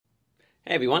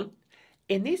Hey everyone,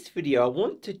 in this video I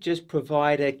want to just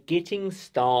provide a getting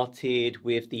started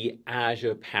with the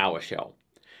Azure PowerShell.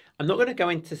 I'm not going to go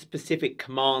into specific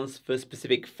commands for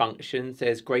specific functions.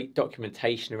 There's great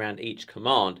documentation around each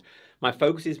command. My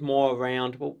focus is more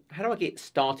around, well, how do I get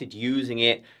started using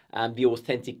it? The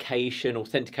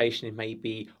authentication may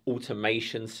be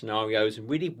automation scenarios, and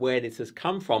really where this has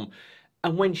come from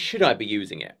and when should I be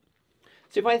using it?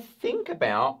 So if I think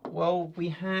about, well, we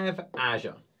have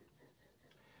Azure.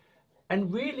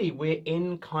 And really, we're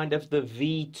in kind of the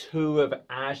V2 of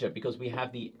Azure because we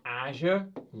have the Azure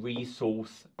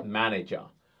Resource Manager,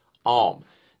 ARM.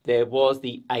 There was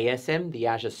the ASM, the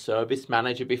Azure Service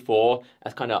Manager before,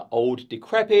 as kind of old,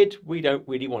 decrepit. We don't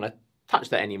really want to touch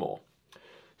that anymore.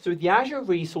 So the Azure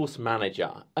Resource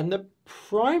Manager, and the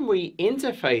primary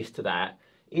interface to that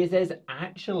is there's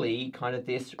actually kind of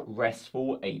this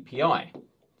RESTful API.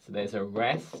 So there's a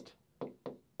REST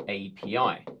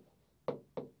API.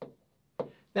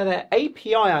 Now the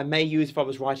API I may use if I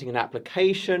was writing an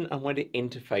application and want to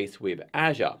interface with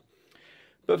Azure.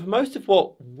 But for most of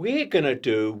what we're going to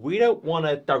do, we don't want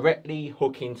to directly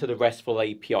hook into the RESTful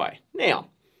API.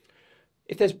 Now,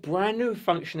 if there's brand new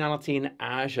functionality in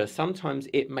Azure, sometimes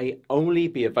it may only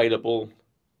be available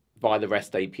via the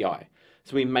REST API.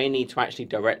 So we may need to actually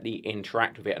directly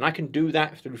interact with it. And I can do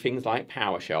that through things like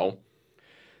PowerShell.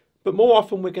 But more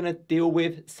often we're going to deal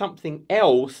with something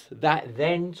else that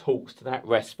then talks to that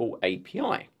RESTful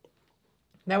API.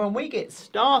 Now when we get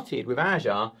started with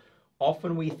Azure,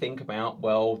 often we think about,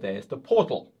 well, there's the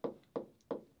portal.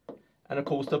 And of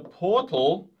course the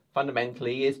portal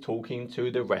fundamentally is talking to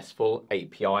the RESTful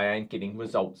API and getting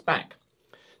results back.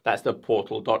 That's the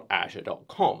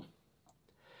portal.azure.com.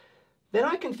 Then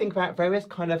I can think about various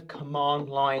kind of command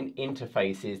line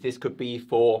interfaces. This could be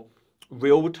for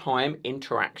real-time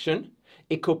interaction.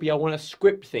 It could be I want to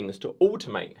script things to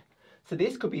automate. So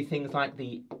this could be things like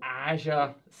the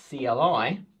Azure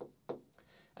CLI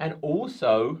and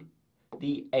also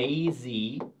the AZ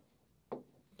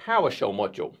PowerShell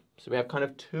module. So we have kind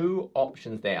of two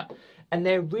options there, and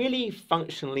they're really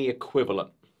functionally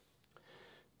equivalent.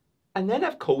 And then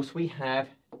of course we have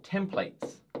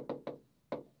templates.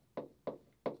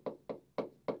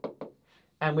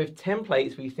 And with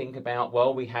templates, we think about,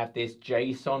 well, we have this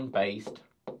JSON-based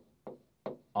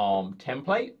ARM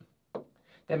template.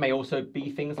 There may also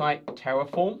be things like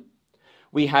Terraform.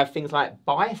 We have things like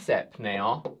Bicep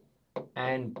now,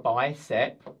 and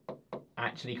Bicep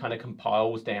actually kind of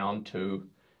compiles down to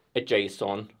a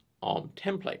JSON ARM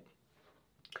template.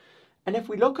 And if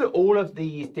we look at all of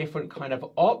these different kind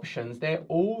of options, they're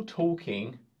all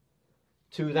talking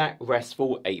to that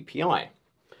RESTful API.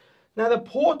 Now the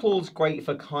portal's great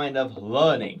for kind of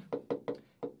learning.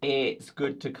 It's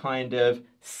good to kind of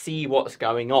see what's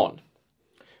going on.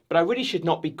 But I really should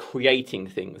not be creating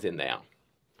things in there.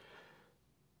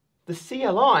 The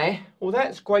CLI, well,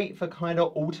 that's great for kind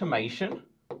of automation,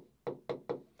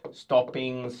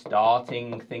 stopping,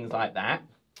 starting, things like that.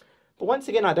 But once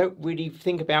again, I don't really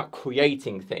think about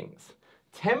creating things.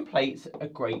 Templates are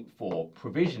great for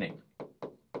provisioning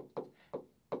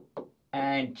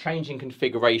and changing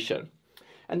configuration.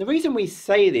 And the reason we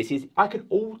say this is I could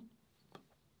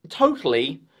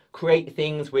totally create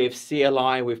things with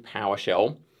CLI, with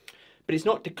PowerShell, but it's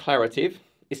not declarative,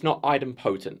 it's not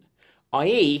idempotent,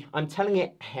 i.e. I'm telling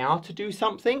it how to do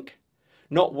something,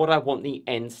 not what I want the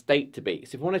end state to be.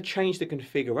 So if I want to change the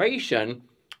configuration,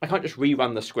 I can't just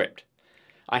rerun the script.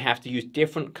 I have to use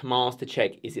different commands to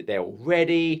check, is it there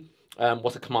already?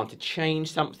 What's a command to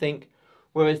change something?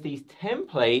 Whereas these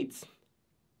templates,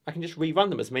 I can just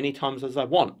rerun them as many times as I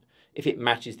want. If it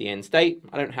matches the end state,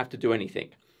 I don't have to do anything.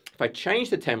 If I change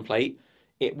the template,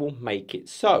 it will make it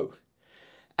so.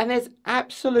 And there's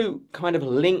absolute kind of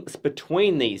links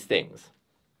between these things.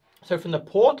 So from the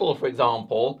portal, for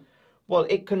example, well,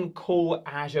 it can call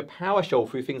Azure PowerShell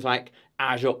through things like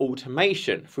Azure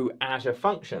Automation, through Azure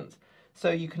Functions. So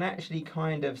you can actually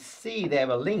kind of see there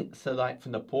are links. So like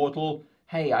from the portal,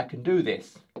 hey, I can do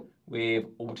this with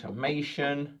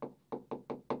automation,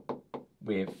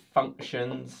 with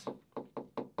functions.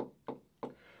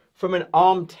 From an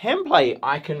ARM template,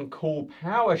 I can call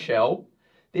PowerShell.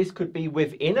 This could be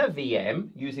within a VM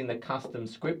using the custom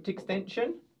script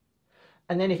extension.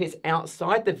 And then if it's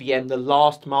outside the VM, the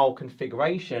last mile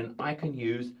configuration, I can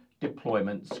use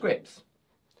deployment scripts.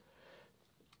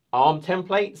 ARM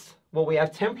templates, well, we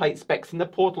have template specs in the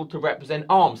portal to represent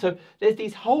ARM. So there's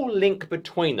this whole link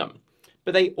between them,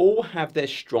 but they all have their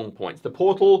strong points. The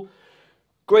portal,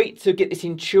 great to get this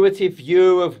intuitive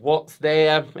view of what's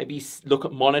there, maybe look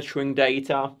at monitoring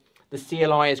data. The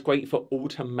CLI is great for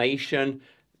automation,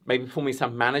 maybe performing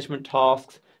some management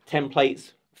tasks.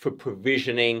 templates for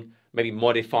provisioning, maybe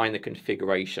modifying the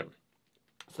configuration.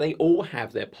 So they all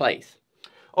have their place.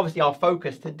 Obviously, our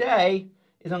focus today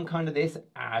is on kind of this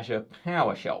Azure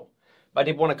PowerShell. But I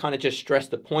did want to kind of just stress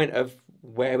the point of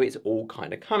where it's all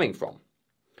kind of coming from.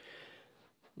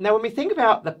 Now, when we think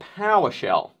about the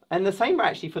PowerShell, and the same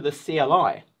actually for the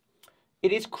CLI,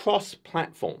 it is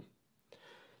cross-platform.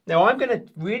 Now, I'm going to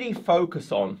really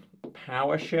focus on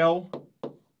PowerShell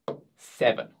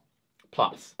 7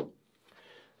 Plus.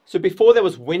 So before there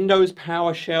was Windows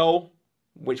PowerShell,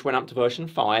 which went up to version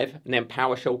 5, and then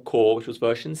PowerShell Core, which was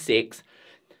version 6.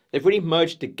 They've really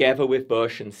merged together with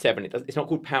version 7. It's not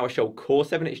called PowerShell Core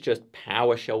 7, it's just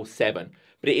PowerShell 7,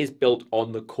 but it is built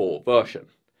on the core version.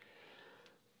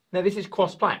 Now this is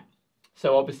cross-plat.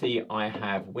 So obviously I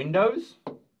have Windows,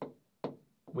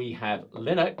 we have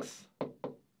Linux,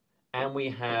 and we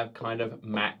have kind of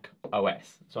Mac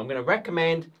OS. So I'm going to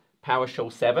recommend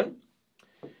PowerShell 7,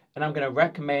 and I'm going to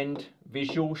recommend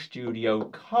Visual Studio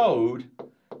Code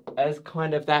as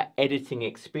kind of that editing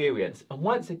experience. And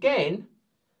once again,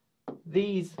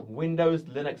 these Windows,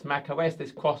 Linux, Mac OS,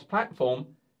 this cross-platform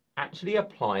actually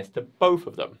applies to both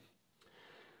of them.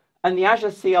 And the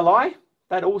Azure CLI,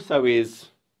 that also is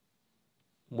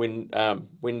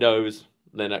Windows,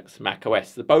 Linux, Mac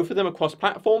OS. So both of them are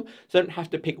cross-platform, so you don't have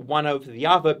to pick one over the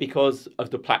other because of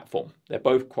the platform. They're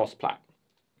both cross-plat.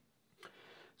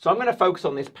 So I'm going to focus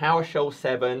on this PowerShell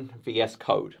 7 VS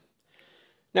Code.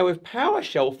 Now with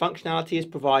PowerShell, functionality is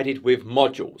provided with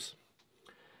modules.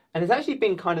 And there's actually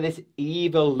been kind of this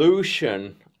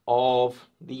evolution of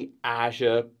the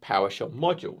Azure PowerShell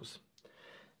modules.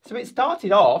 So it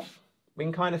started off, we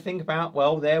can kind of think about,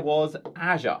 well, there was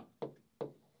Azure.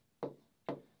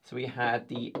 So we had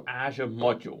the Azure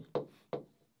module.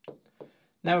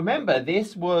 Now remember,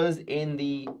 this was in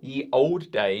the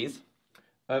old days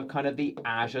of kind of the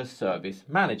Azure Service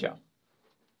Manager.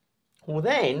 Well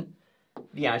then,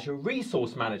 the Azure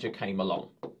Resource Manager came along.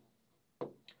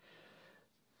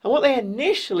 And what they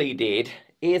initially did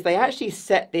is they actually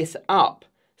set this up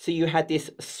so you had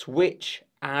this switch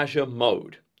Azure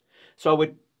mode. So I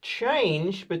would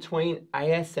change between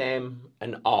ASM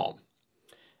and ARM.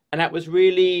 And that was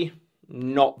really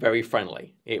not very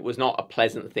friendly. It was not a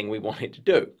pleasant thing we wanted to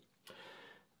do.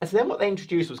 And so then what they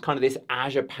introduced was kind of this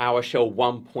Azure PowerShell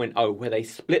 1.0 where they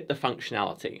split the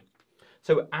functionality.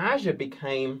 So Azure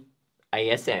became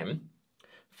ASM.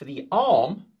 For the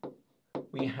ARM,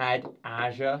 we had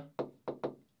Azure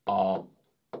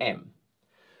RM.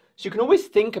 So you can always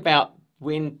think about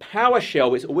when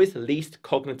PowerShell is always the least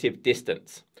cognitive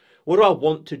distance. What do I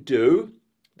want to do?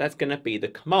 That's going to be the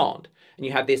command. And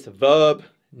you have this verb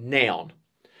noun.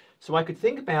 So I could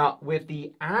think about with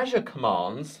the Azure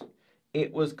commands,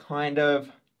 it was kind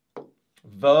of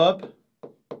verb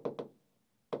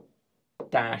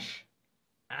dash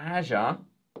Azure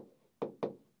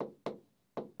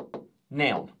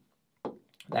noun.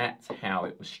 That's how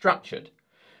it was structured.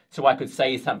 So I could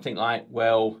say something like,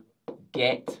 well,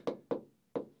 get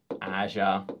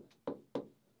Azure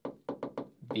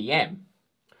VM.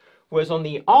 Whereas on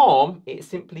the ARM, it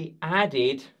simply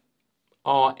added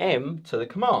RM to the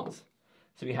commands.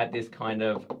 So we had this kind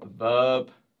of verb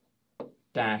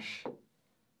dash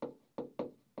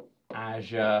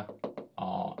Azure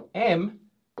RM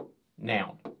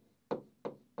noun.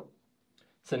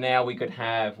 So now we could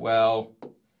have, well,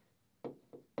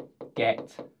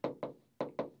 get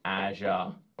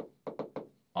Azure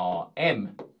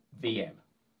RM VM.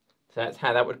 So that's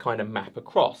how that would kind of map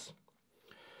across.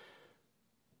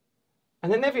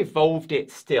 And then they've evolved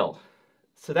it still.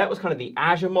 So that was kind of the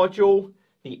Azure module,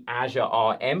 the Azure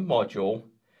RM module.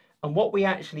 And what we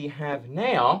actually have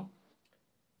now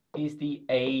is the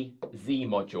AZ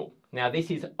module. Now this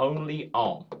is only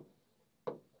ARM.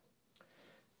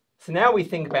 So now we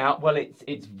think about, well,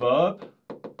 it's verb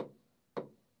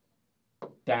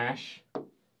dash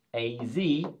AZ,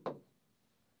 a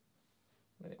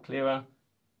bit clearer,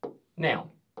 noun,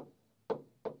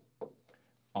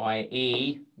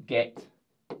 i.e. get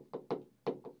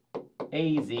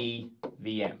AZ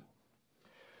VM.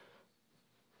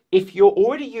 If you're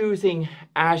already using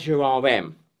Azure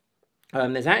RM,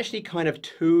 there's actually kind of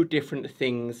two different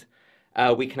things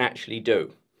we can actually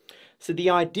do. So the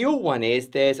ideal one is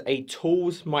there's a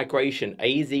tools migration,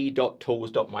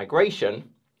 az.tools.migration,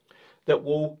 that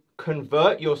will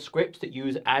convert your scripts that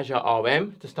use Azure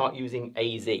RM to start using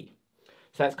AZ.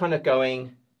 So that's kind of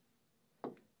going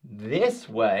this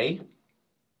way.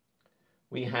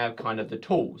 We have kind of the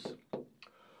tools.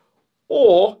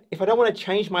 Or if I don't want to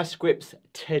change my scripts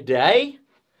today,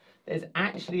 there's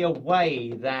actually a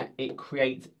way that it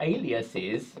creates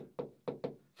aliases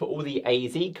for all the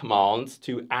AZ commands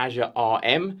to Azure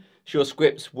RM, so your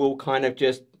scripts will kind of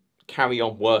just carry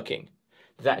on working.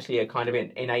 There's actually a kind of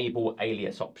an enable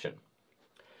alias option.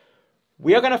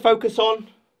 We are going to focus on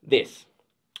this.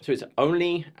 So it's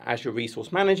only Azure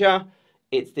Resource Manager.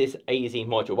 It's this AZ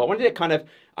module. But I wanted to kind of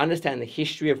understand the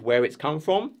history of where it's come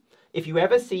from. If you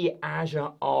ever see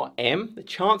Azure RM, the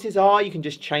chances are you can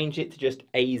just change it to just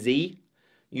AZ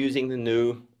using the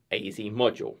new AZ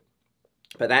module.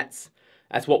 But that's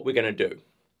what we're going to do.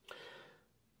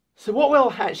 So what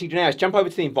we'll actually do now is jump over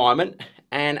to the environment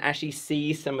and actually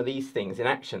see some of these things in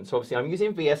action. So obviously I'm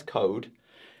using VS Code.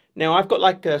 Now I've got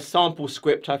like a sample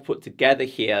script I've put together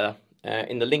here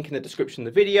in the link in the description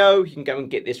of the video. You can go and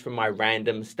get this from my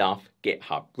random stuff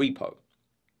GitHub repo.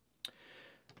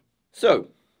 So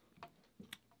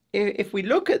if we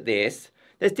look at this,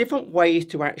 there's different ways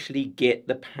to actually get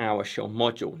the PowerShell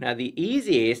module. Now the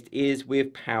easiest is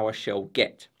with PowerShell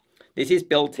get. This is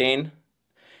built in,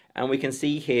 and we can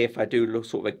see here if I do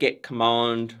sort of a get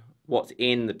command, what's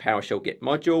in the PowerShell get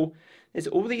module. There's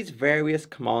all these various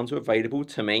commands are available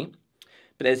to me,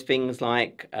 but there's things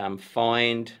like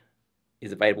find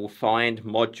is available, find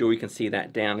module, you can see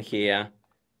that down here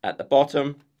at the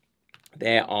bottom.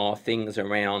 There are things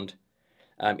around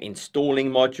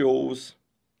installing modules,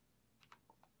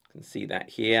 you can see that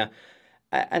here,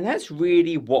 and that's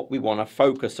really what we want to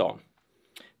focus on.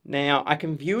 Now I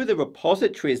can view the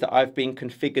repositories that I've been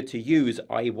configured to use,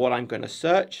 i.e. what I'm going to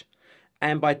search,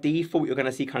 and by default you're going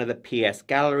to see kind of the PS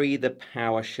gallery, the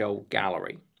PowerShell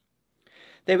gallery.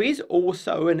 There is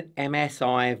also an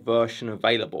MSI version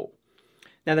available.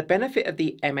 Now the benefit of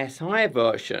the MSI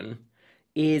version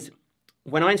is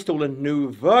when I install a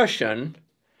new version,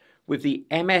 with the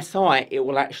MSI it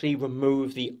will actually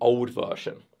remove the old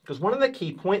version. Because one of the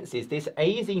key points is this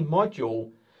AZ module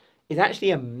is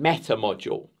actually a meta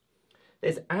module.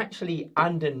 There's actually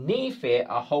underneath it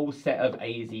a whole set of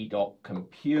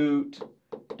az.compute,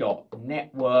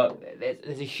 .network.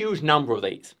 There's a huge number of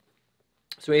these.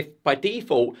 So if by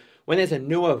default, when there's a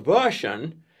newer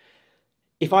version,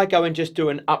 if I go and just do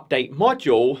an update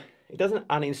module, it doesn't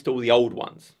uninstall the old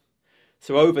ones.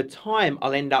 So over time,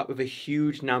 I'll end up with a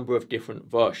huge number of different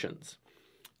versions.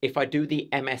 If I do the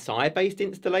MSI based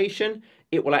installation,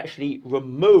 it will actually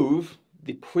remove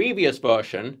the previous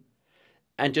version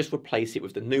and just replace it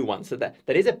with the new one. So that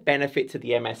is a benefit to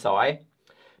the MSI,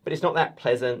 but it's not that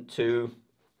pleasant to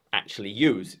actually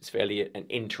use. It's fairly an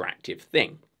interactive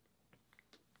thing.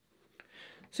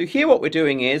 So here what we're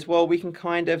doing is, well, we can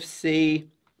kind of see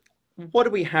what do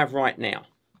we have right now.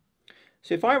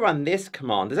 So if I run this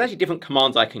command, there's actually different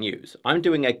commands I can use. I'm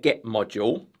doing a get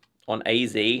module on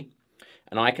AZ,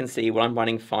 and I can see, well, I'm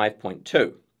running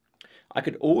 5.2. I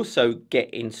could also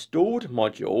get installed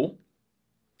module,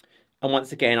 and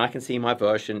once again, I can see my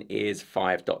version is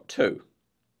 5.2. So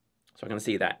I can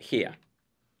see that here.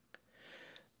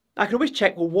 I can always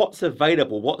check, well, what's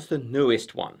available? What's the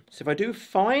newest one? So if I do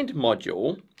find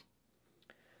module,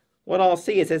 what I'll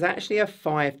see is there's actually a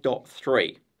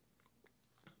 5.3.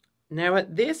 Now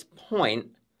at this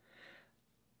point,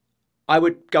 I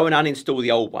would go and uninstall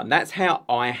the old one. That's how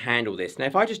I handle this. Now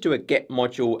if I just do a get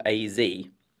module AZ,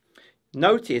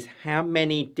 notice how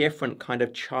many different kind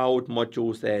of child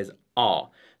modules there are.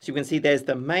 So you can see there's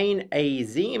the main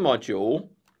AZ module,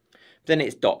 then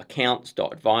it's .accounts,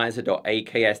 .advisor,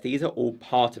 .aks. These are all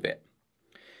part of it.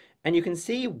 And you can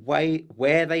see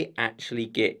where they actually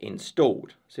get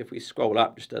installed. So if we scroll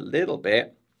up just a little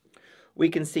bit, we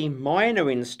can see mine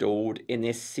are installed in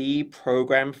this C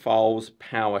program files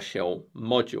PowerShell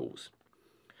modules.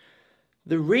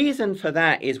 The reason for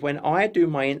that is when I do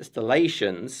my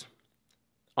installations,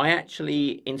 I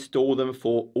actually install them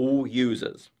for all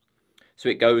users. So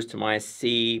it goes to my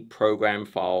C program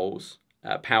files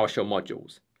PowerShell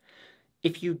modules.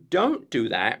 If you don't do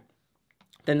that,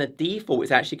 then the default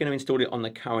is actually going to install it on the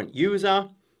current user,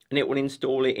 and it will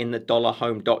install it in the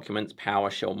 $home documents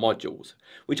PowerShell modules,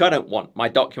 which I don't want. My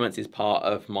documents is part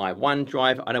of my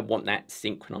OneDrive. I don't want that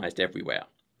synchronized everywhere.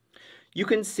 You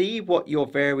can see what your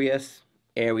various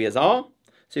areas are.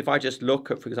 So if I just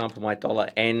look at, for example, my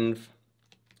 $env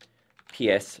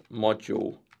PS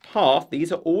module path,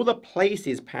 these are all the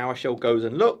places PowerShell goes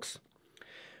and looks.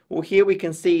 Well, here we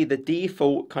can see the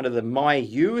default kind of the my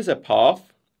user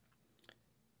path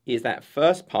is that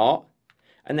first part,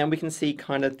 and then we can see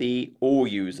kind of the all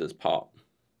users part.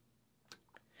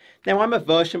 Now I'm a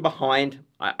version behind,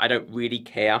 I don't really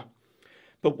care,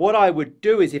 but what I would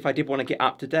do is if I did want to get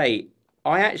up to date,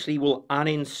 I actually will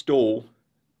uninstall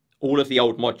all of the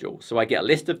old modules. So I get a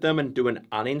list of them and do an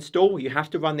uninstall. You have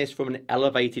to run this from an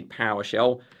elevated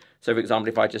PowerShell. So for example,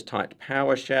 if I just typed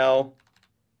PowerShell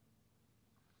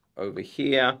over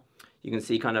here, you can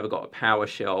see kind of I've got a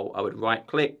PowerShell. I would right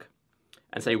click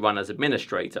and say run as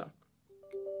administrator.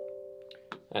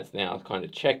 That's now kind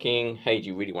of checking, hey, do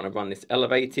you really want to run this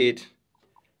elevated?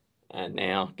 And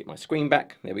now get my screen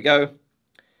back, there we go.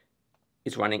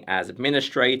 It's running as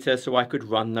administrator, so I could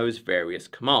run those various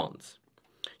commands.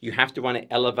 You have to run it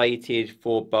elevated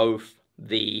for both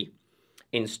the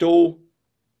install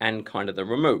and kind of the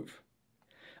remove.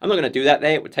 I'm not going to do that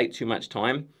there, it would take too much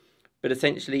time, but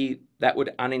essentially that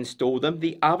would uninstall them.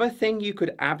 The other thing you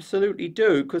could absolutely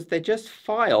do, because they're just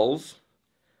files,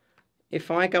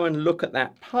 if I go and look at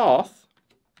that path,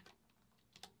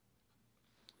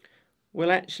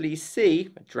 we'll actually see,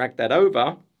 drag that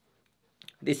over,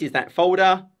 this is that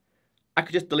folder. I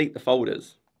could just delete the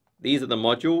folders. These are the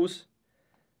modules.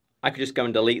 I could just go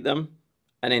and delete them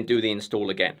and then do the install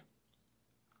again.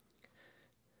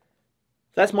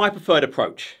 That's my preferred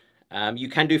approach. You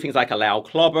can do things like allow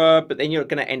clobber, but then you're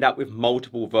going to end up with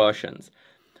multiple versions.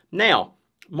 Now,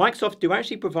 Microsoft do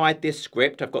actually provide this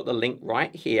script. I've got the link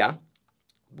right here.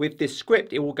 With this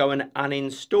script, it will go and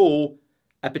uninstall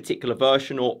a particular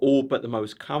version or all but the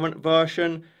most current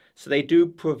version. So they do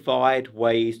provide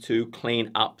ways to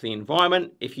clean up the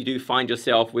environment if you do find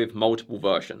yourself with multiple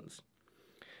versions.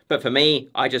 But for me,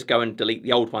 I just go and delete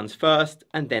the old ones first,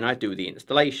 and then I do the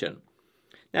installation.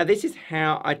 Now this is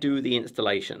how I do the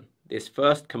installation, this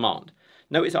first command.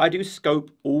 Notice I do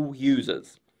scope all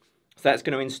users. So that's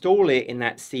going to install it in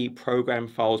that C program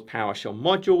files PowerShell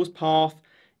modules path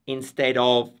instead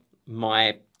of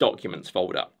my documents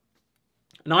folder.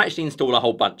 And I actually install a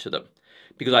whole bunch of them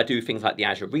because I do things like the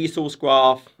Azure Resource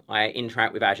Graph, I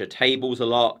interact with Azure Tables a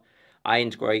lot, I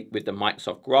integrate with the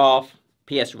Microsoft Graph.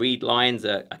 PS read lines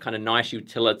are a kind of nice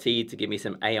utility to give me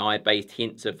some AI-based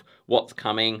hints of what's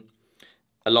coming,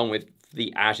 along with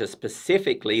the Azure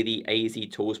specifically, the AZ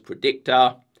Tools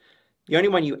Predictor. The only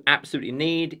one you absolutely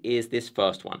need is this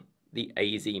first one, the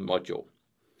AZ module.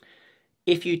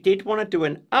 If you did want to do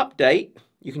an update,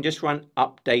 you can just run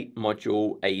update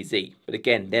module AZ. But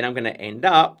again, then I'm going to end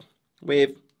up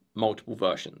with multiple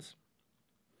versions.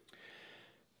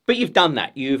 But you've done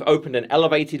that. You've opened an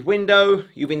elevated window,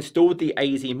 you've installed the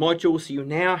AZ module, so you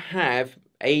now have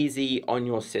AZ on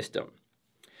your system.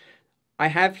 I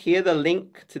have here the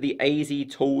link to the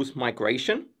AZ Tools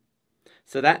migration.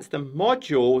 So that's the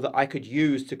module that I could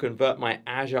use to convert my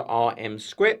Azure RM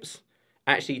scripts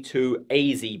actually to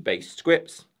AZ-based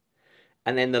scripts.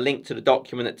 And then the link to the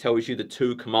document that tells you the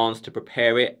 2 commands to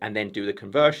prepare it and then do the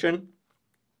conversion.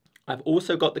 I've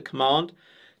also got the command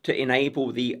to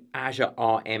enable the Azure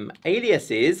RM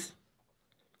aliases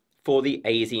for the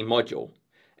AZ module.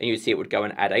 And you see it would go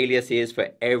and add aliases for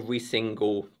every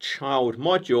single child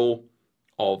module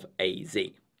of AZ.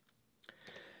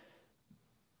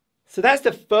 So that's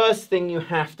the first thing you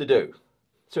have to do.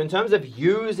 So in terms of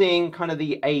using kind of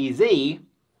the AZ,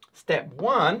 step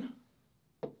 1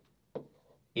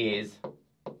 is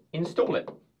install it.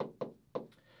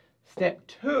 Step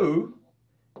 2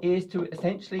 is to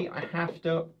essentially, I have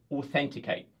to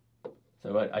authenticate.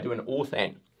 So I do an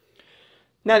auth-n.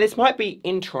 Now this might be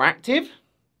interactive.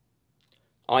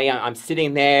 I'm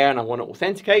sitting there and I want to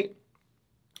authenticate.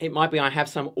 It might be I have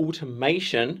some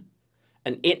automation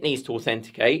and it needs to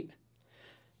authenticate.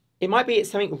 It might be it's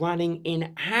something running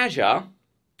in Azure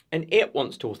and it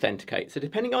wants to authenticate. So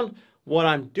depending on what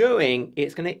I'm doing,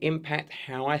 it's going to impact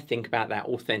how I think about that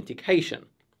authentication.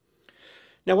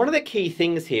 Now, one of the key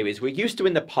things here is we're used to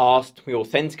in the past, we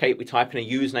authenticate, we type in a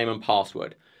username and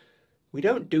password. We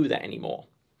don't do that anymore.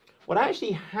 What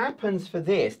actually happens for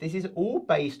this is all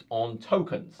based on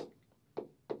tokens.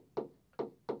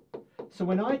 So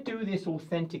when I do this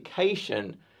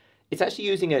authentication, it's actually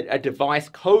using a device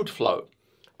code flow.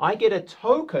 I get a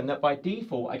token that by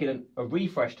default, I get a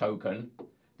refresh token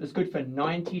that's good for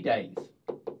 90 days.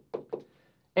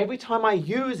 Every time I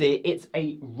use it, it's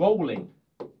a rolling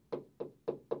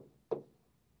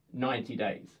 90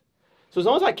 days. So as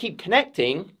long as I keep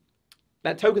connecting,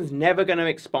 that token's never going to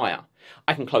expire.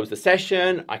 I can close the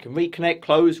session, I can reconnect,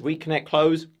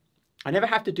 close. I never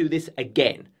have to do this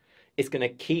again. It's going to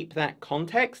keep that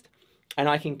context and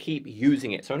I can keep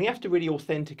using it. So I only have to really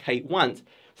authenticate once.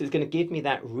 So it's going to give me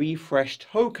that refresh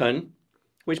token,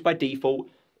 which by default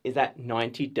is that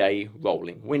 90-day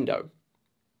rolling window.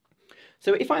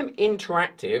 So if I'm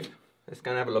interactive, let's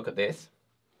go and have a look at this.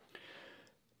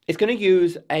 It's going to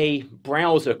use a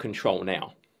browser control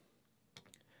now.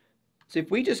 So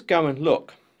if we just go and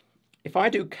look, if I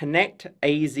do connect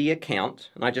AZ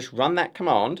account and I just run that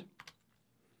command,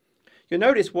 you'll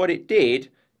notice what it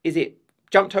did is it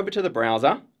jumped over to the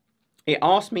browser. It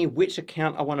asked me which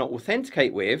account I want to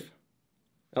authenticate with.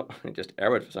 Oh, it just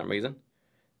errored for some reason.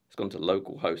 It's gone to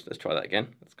localhost. Let's try that again.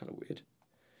 That's kind of weird.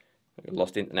 I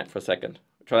lost internet for a second.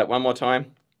 Try that one more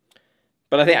time.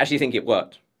 But I actually think it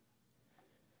worked.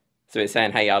 So it's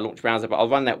saying, hey, I launched browser, but I'll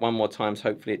run that one more time, so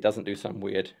hopefully it doesn't do some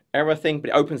weird error thing. But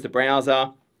it opens the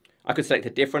browser. I could select a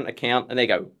different account, and there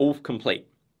you go, all complete.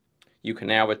 You can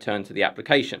now return to the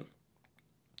application.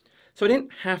 So I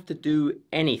didn't have to do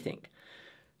anything.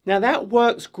 Now that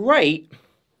works great,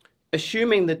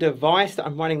 assuming the device that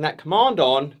I'm running that command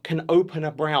on can open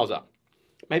a browser.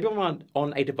 Maybe I'm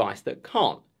on a device that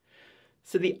can't.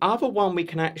 So the other one we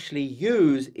can actually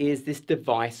use is this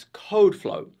device code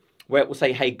flow, where it will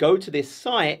say, hey, go to this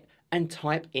site and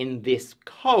type in this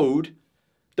code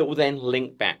that will then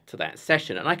link back to that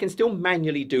session. And I can still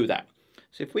manually do that.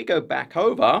 So if we go back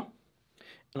over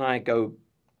and I go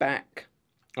back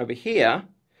over here,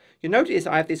 you'll notice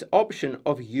I have this option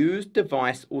of use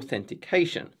device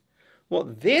authentication.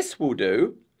 What this will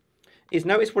do is,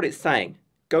 notice what it's saying.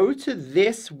 Go to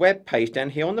this web page down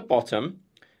here on the bottom,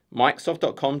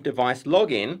 Microsoft.com device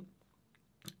login,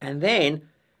 and then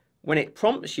when it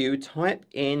prompts you, type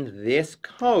in this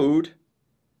code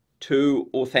to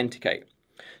authenticate.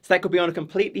 So that could be on a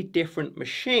completely different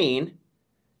machine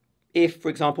if, for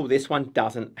example, this one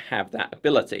doesn't have that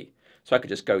ability. So I could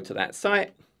just go to that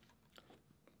site.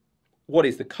 What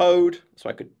is the code? So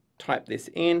I could type this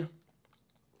in.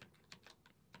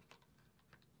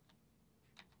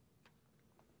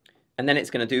 And then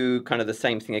it's going to do kind of the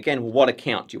same thing again. What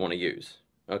account do you want to use?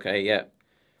 Okay, yeah,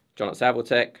 John at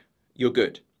Saviltech, you're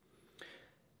good.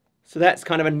 So that's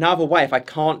kind of another way. If I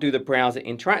can't do the browser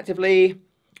interactively,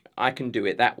 I can do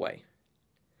it that way.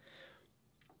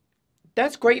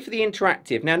 That's great for the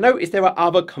interactive. Now notice there are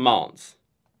other commands.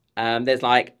 There's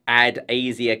like add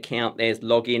AZ account, there's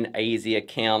login AZ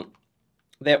account.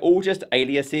 They're all just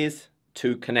aliases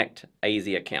to connect AZ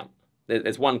account.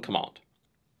 There's one command.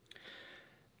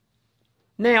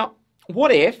 Now,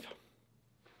 what if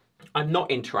I'm not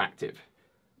interactive?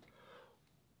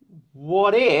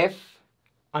 What if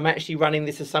I'm actually running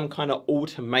this as some kind of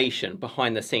automation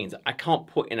behind the scenes? I can't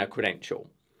put in a credential.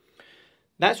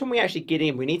 That's when we actually get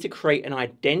in. We need to create an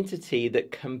identity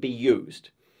that can be used.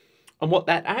 And what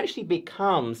that actually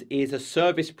becomes is a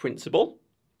service principal,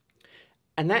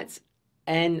 and that's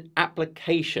an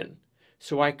application.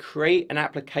 So I create an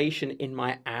application in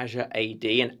my Azure AD,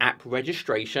 an app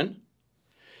registration,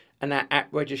 and that app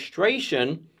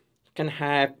registration can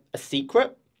have a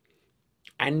secret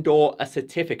and/or a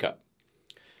certificate.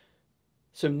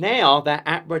 So now that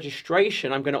app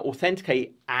registration, I'm going to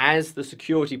authenticate as the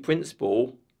security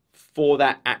principal for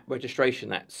that app registration,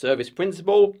 that service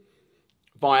principal,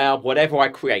 via whatever I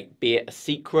create, be it a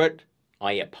secret,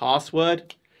 i.e. a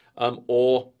password,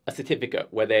 or a certificate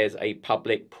where there's a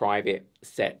public-private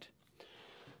set.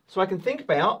 So I can think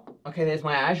about, okay, there's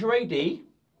my Azure AD,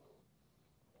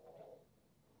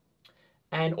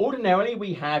 and ordinarily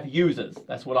we have users.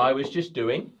 That's what I was just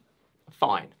doing.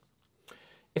 Fine.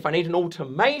 If I need an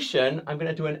automation, I'm going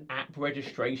to do an app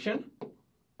registration.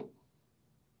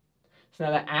 So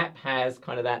now that app has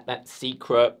kind of that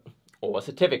secret or a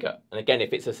certificate. And again,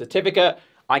 if it's a certificate,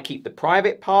 I keep the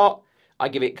private part. I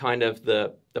give it kind of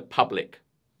the public.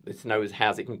 This knows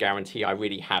how it can guarantee I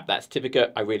really have that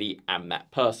certificate. I really am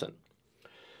that person.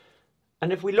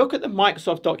 And if we look at the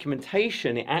Microsoft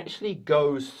documentation, it actually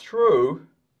goes through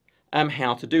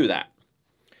how to do that.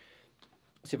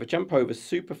 So if I jump over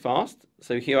super fast,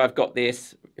 so here I've got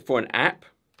this for an app.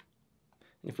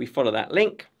 And if we follow that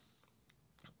link,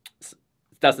 it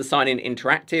does the sign in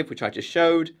interactive, which I just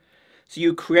showed. So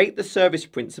you create the service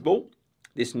principal,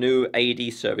 this new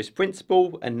AD service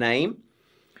principal, a name.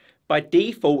 By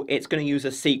default, it's going to use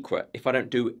a secret if I don't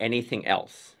do anything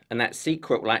else. And that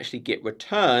secret will actually get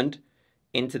returned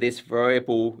into this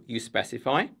variable you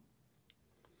specify.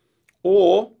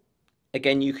 Or,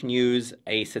 again, you can use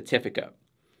a certificate.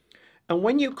 And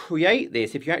when you create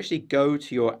this, if you actually go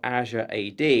to your Azure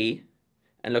AD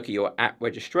and look at your app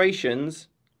registrations,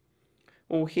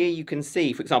 well, here you can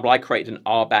see, for example, I created an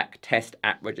RBAC test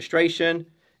app registration.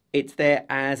 It's there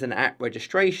as an app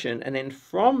registration. And then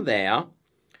from there,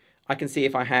 I can see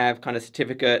if I have kind of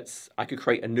certificates, I could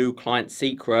create a new client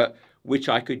secret, which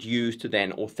I could use to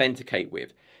then authenticate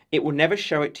with. It will never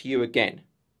show it to you again.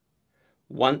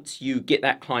 Once you get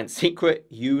that client secret,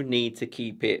 you need to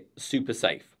keep it super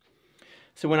safe.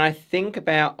 So when I think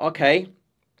about, okay,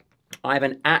 I have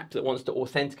an app that wants to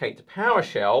authenticate to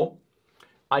PowerShell,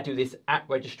 I do this app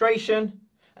registration,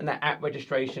 and that app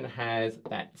registration has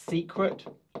that secret,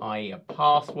 i.e. a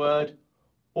password,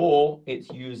 or it's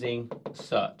using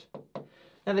cert.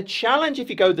 Now the challenge, if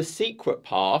you go the secret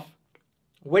path,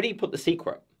 where do you put the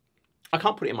secret? I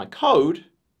can't put it in my code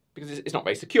because it's not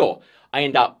very secure. I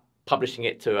end up publishing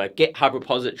it to a GitHub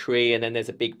repository, and then there's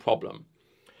a big problem.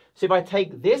 So if I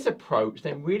take this approach,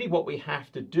 then really what we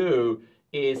have to do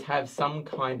is have some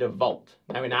kind of vault.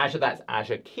 Now in Azure, that's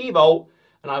Azure Key Vault,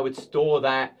 and I would store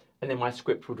that, and then my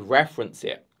script would reference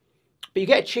it. But you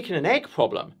get a chicken and egg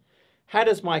problem. How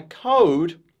does my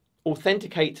code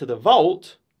authenticate to the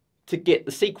vault to get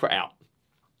the secret out?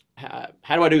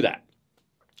 How do I do that?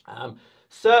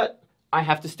 Cert, I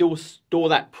have to still store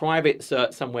that private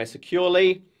cert somewhere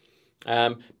securely,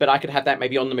 but I could have that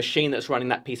maybe on the machine that's running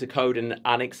that piece of code in an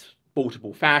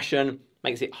unexportable fashion.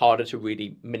 Makes it harder to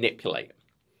really manipulate.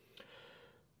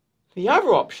 The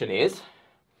other option is,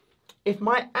 if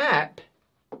my app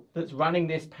that's running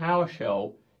this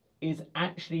PowerShell is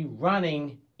actually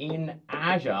running in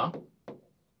Azure,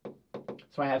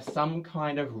 so I have some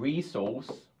kind of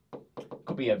resource, it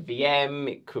could be a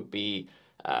VM, it could be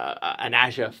an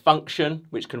Azure function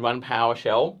which can run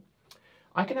PowerShell,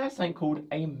 I can have something called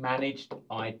a managed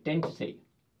identity.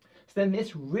 So then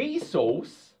this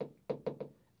resource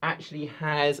actually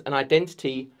has an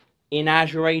identity in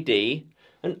Azure AD,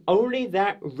 and only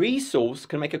that resource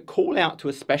can make a call out to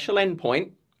a special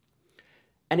endpoint,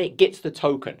 and it gets the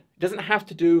token. It doesn't have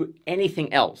to do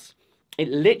anything else. It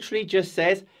literally just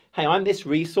says, hey, I'm this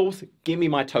resource, give me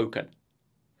my token.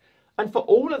 And for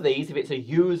all of these, if it's a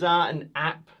user, an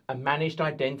app, a managed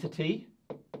identity,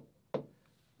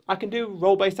 I can do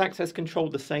role-based access control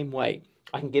the same way.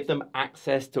 I can give them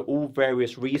access to all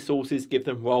various resources, give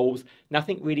them roles.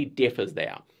 Nothing really differs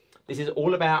there. This is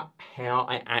all about how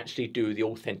I actually do the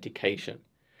authentication.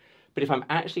 But if I'm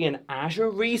actually an Azure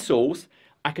resource,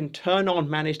 I can turn on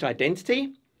managed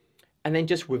identity and then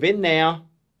just within there,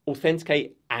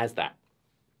 authenticate as that.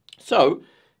 So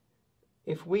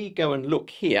if we go and look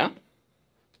here,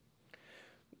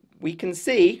 we can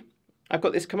see I've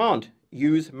got this command,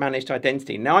 use managed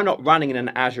identity. Now I'm not running in an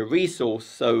Azure resource,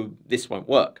 so this won't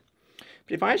work.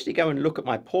 But if I actually go and look at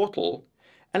my portal,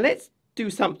 and let's do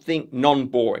something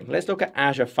non-boring. Let's look at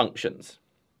Azure Functions.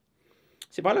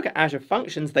 So if I look at Azure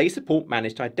Functions, they support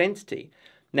managed identity.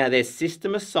 Now there's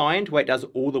system assigned, where it does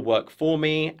all the work for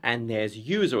me, and there's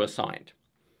user assigned.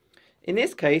 In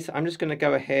this case, I'm just going to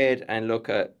go ahead and look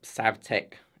at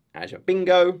Savtech Azure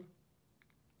Bingo.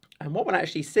 And what we'll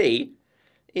actually see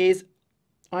is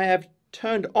I have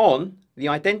turned on the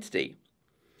identity.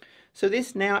 So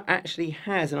this now actually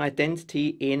has an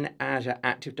identity in Azure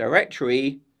Active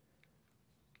Directory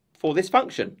for this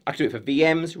function. I can do it for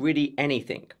VMs, really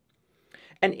anything.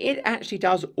 And it actually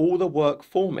does all the work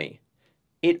for me.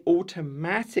 It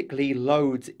automatically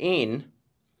loads in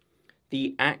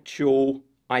the actual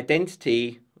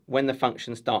identity when the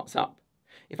function starts up.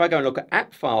 If I go and look at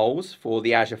app files for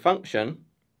the Azure function,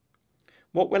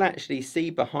 what we'll actually see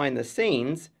behind the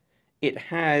scenes, it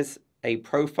has a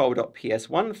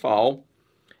profile.ps1 file.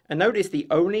 And notice the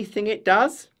only thing it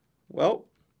does, well,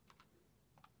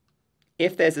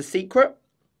 if there's a secret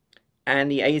and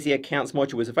the AZ accounts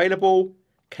module is available,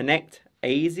 connect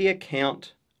AZ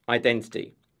account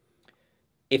identity.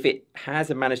 If it has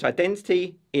a managed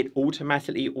identity, it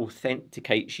automatically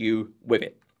authenticates you with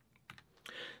it.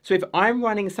 So if I'm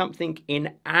running something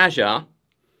in Azure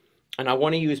and I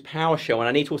want to use PowerShell and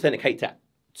I need to authenticate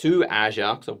to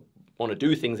Azure, because I want to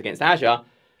do things against Azure,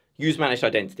 use managed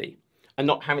identity. I'm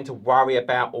not having to worry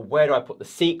about, well, where do I put the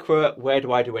secret? Where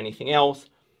do I do anything else?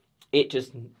 It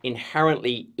just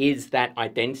inherently is that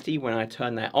identity when I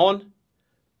turn that on.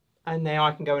 And now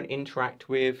I can go and interact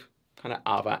with kind of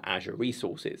other Azure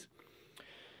resources.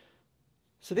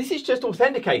 So this is just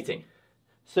authenticating.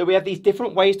 So we have these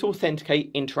different ways to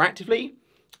authenticate interactively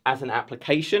as an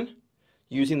application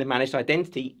using the managed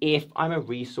identity if I'm a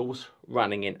resource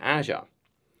running in Azure.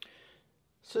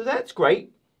 So that's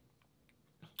great.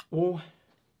 Well,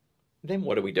 then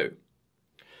what do we do?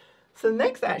 So the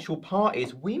next actual part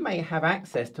is we may have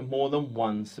access to more than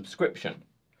one subscription.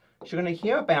 So you're going to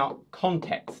hear about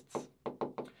contexts.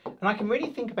 And I can really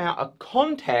think about a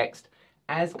context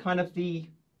as kind of the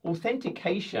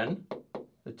authentication,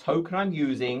 the token I'm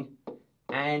using,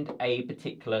 and a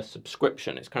particular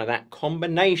subscription. It's kind of that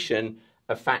combination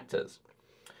of factors.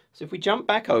 So if we jump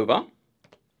back over.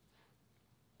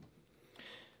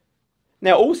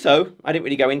 Now also, I didn't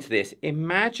really go into this.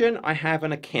 Imagine I have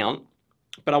an account,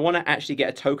 but I want to actually get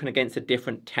a token against a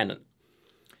different tenant.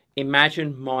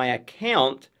 Imagine my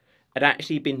account had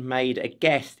actually been made a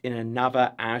guest in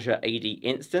another Azure AD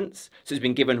instance. So it's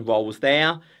been given roles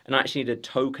there, and I actually need a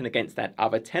token against that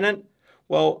other tenant.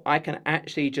 Well, I can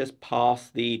actually just pass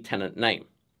the tenant name.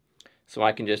 So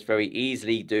I can just very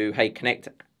easily do, hey, connect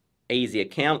AZ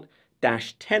account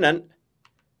 -tenant,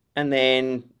 and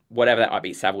then whatever that might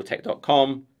be,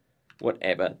 saviltech.com,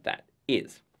 whatever that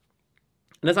is.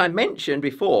 And as I mentioned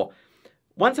before,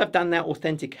 once I've done that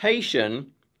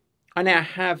authentication, I now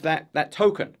have that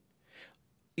token.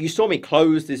 You saw me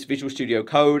close this Visual Studio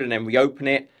Code and then reopen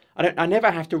it. I never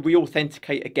have to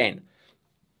re-authenticate again.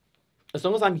 As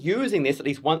long as I'm using this at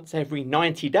least once every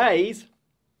 90 days,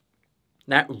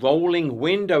 that rolling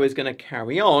window is going to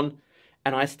carry on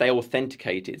and I stay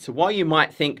authenticated. So while you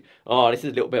might think, oh, this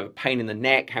is a little bit of a pain in the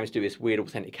neck, having to do this weird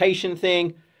authentication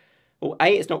thing, well,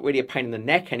 A, it's not really a pain in the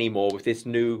neck anymore with this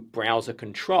new browser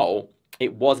control.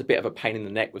 It was a bit of a pain in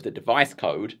the neck with the device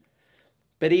code.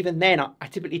 But even then, I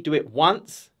typically do it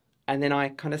once and then I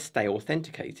kind of stay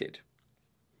authenticated.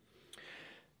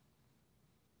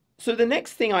 So the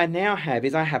next thing I now have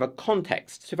is I have a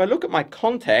context. So if I look at my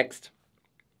context,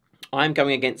 I'm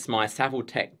going against my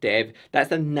Saviltech Dev. That's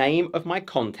the name of my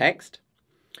context.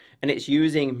 And it's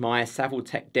using my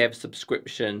Saviltech Dev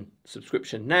subscription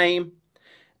name.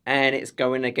 And it's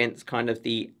going against kind of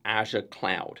the Azure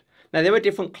cloud. Now there are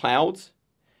different clouds.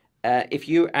 If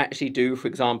you actually do, for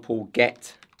example,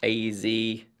 get AZ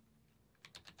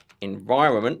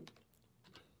environment,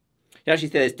 you actually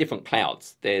see there's different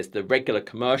clouds. There's the regular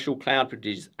commercial cloud, which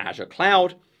is Azure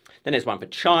cloud. Then there's one for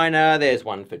China, there's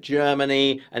one for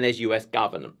Germany, and there's US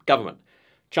government.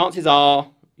 Chances are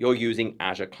you're using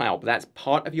Azure cloud, but that's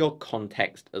part of your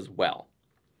context as well.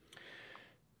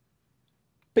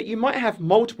 But you might have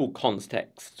multiple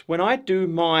contexts. When I do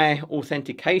my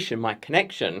authentication, my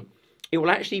connection, it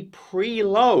will actually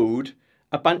preload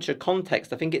a bunch of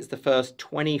contexts. I think it's the first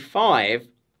 25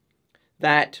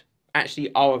 that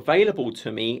actually are available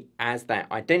to me as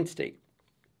that identity.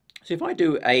 So if I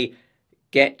do a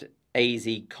get AZ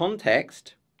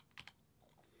context,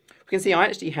 we can see I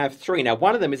actually have 3. Now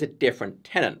one of them is a different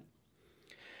tenant.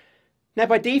 Now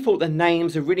by default the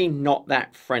names are really not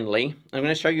that friendly. I'm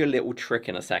going to show you a little trick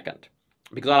in a second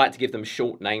because I like to give them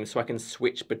short names so I can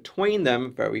switch between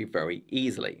them very, very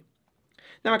easily.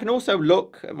 Now I can also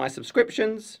look at my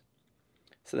subscriptions.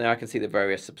 So there I can see the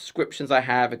various subscriptions I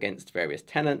have against various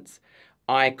tenants.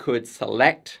 I could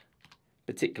select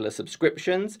particular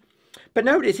subscriptions. But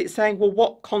notice it's saying, well,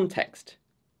 what context?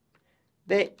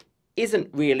 There isn't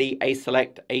really a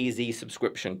select AZ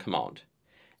subscription command.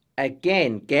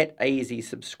 Again, get AZ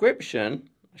subscription,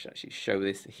 I should actually show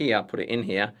this here, I'll put it in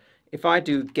here. If I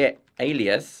do get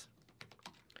alias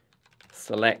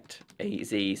select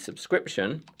AZ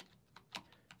subscription,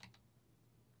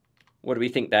 what do we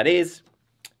think that is?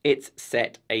 It's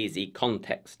set AZ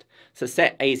context. So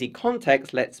set AZ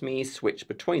context lets me switch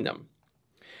between them.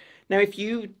 Now if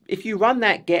you run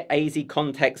that get AZ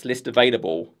context list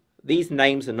available, these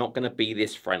names are not going to be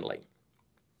this friendly.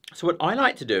 So what I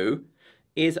like to do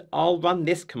is I'll run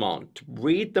this command to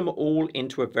read them all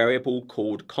into a variable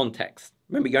called context.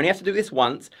 Remember, you only have to do this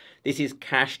once. This is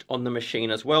cached on the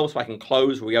machine as well, so I can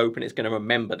close, reopen, it's going to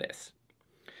remember this.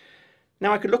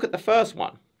 Now I could look at the first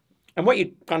one. And what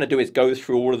you kind of do is go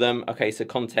through all of them. Okay, so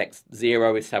context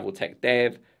 0 is Saviltech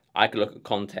Dev. I could look at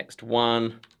context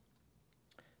 1,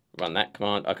 run that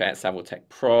command. Okay, that's Saviltech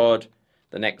Prod.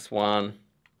 The next one,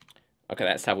 okay,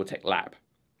 that's Saviltech Lab.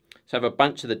 So I have a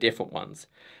bunch of the different ones.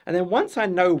 And then once I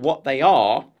know what they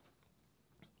are,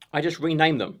 I just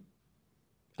rename them.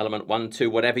 Element 1, 2,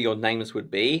 whatever your names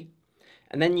would be.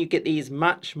 And then you get these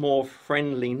much more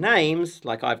friendly names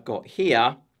like I've got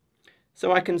here.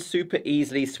 So I can super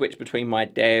easily switch between my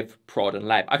dev, prod, and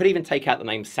lab. I could even take out the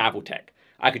name Saviltech.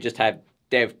 I could just have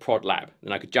dev, prod, lab.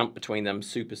 And I could jump between them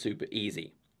super, super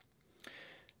easy.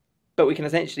 But we can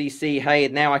essentially see, hey,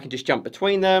 now I can just jump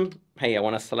between them. Hey, I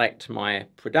want to select my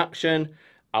production.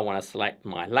 I want to select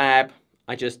my lab.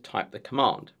 I just type the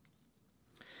command.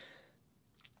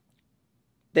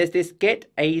 There's this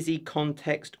get AZ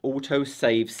context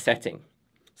autosave setting.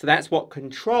 So that's what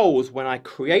controls when I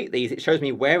create these. It shows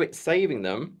me where it's saving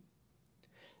them.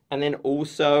 And then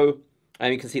also,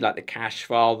 you can see like the cache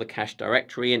file, the cache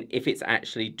directory, and if it's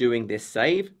actually doing this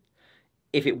save.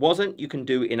 If it wasn't, you can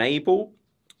do enable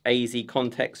AZ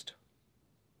context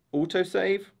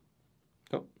autosave.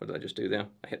 Oh, what did I just do there?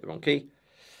 I hit the wrong key.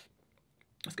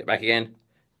 Let's get back again.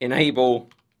 Enable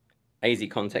AZ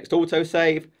context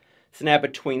autosave. So now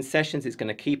between sessions, it's going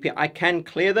to keep it. I can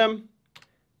clear them,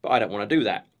 but I don't want to do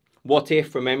that. What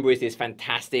if, remember, is this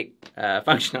fantastic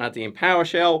functionality in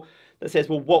PowerShell that says,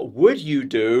 well, what would you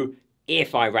do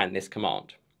if I ran this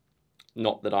command?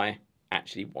 Not that I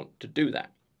actually want to do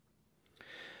that.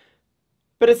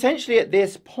 But essentially at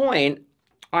this point,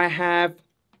 I have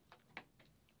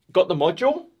got the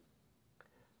module,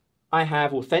 I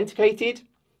have authenticated,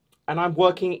 and I'm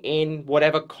working in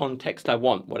whatever context I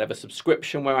want, whatever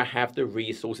subscription where I have the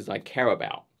resources I care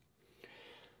about.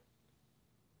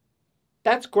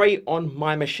 that's great on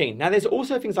my machine. Now there's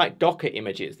also things like Docker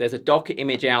images. There's a Docker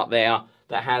image out there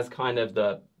that has kind of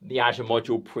the Azure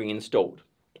module pre-installed.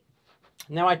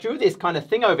 Now I drew this kind of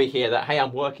thing over here that, hey,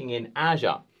 I'm working in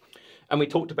Azure. And we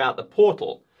talked about the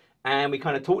portal. And we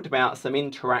kind of talked about some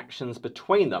interactions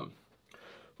between them.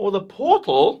 Well, the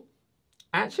portal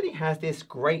actually has this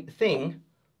great thing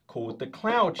called the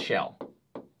Cloud Shell.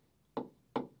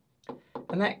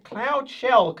 And that Cloud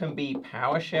Shell can be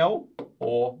PowerShell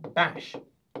or Bash.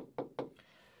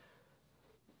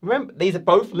 Remember, these are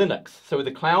both Linux. So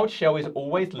the Cloud Shell is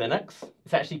always Linux.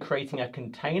 It's actually creating a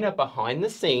container behind the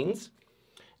scenes.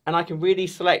 And I can really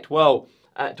select, well,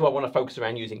 do I want to focus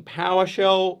around using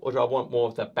PowerShell, or do I want more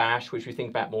of the Bash, which we think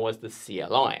about more as the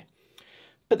CLI?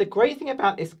 But the great thing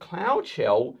about this Cloud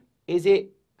Shell is it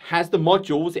has the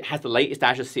modules. It has the latest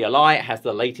Azure CLI. It has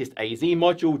the latest AZ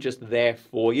module just there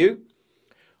for you.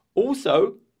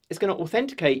 Also, it's going to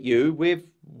authenticate you with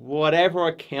whatever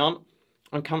account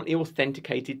I'm currently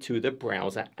authenticated to the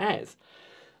browser as.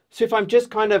 So if I'm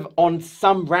just kind of on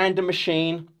some random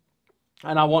machine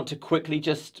and I want to quickly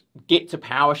just get to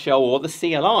PowerShell or the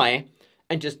CLI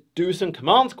and just do some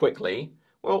commands quickly,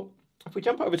 well, if we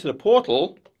jump over to the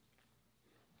portal,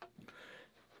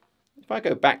 if I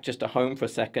go back just to home for a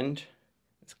second,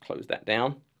 let's close that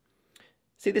down.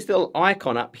 See this little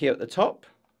icon up here at the top?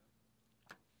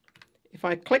 If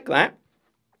I click that,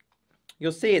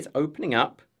 you'll see it's opening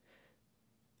up.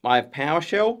 I have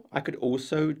PowerShell. I could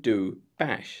also do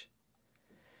Bash.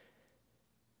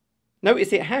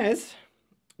 Notice it has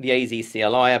the AZ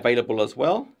CLI available as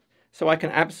well. So I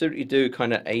can absolutely do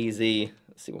kind of AZ,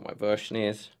 let's see what my version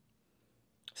is.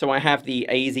 So I have the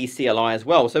AZ CLI as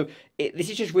well. So this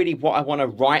is just really what I want to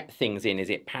write things in. Is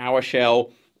it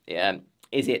PowerShell?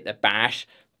 Is it the Bash?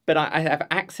 But I have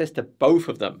access to both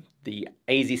of them, the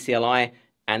AZ CLI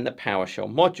and the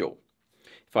PowerShell module.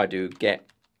 If I do get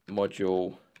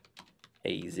module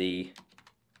AZ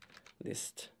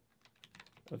list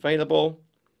available,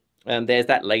 and there's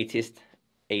that latest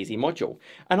AZ module.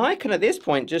 And I can at this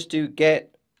point just do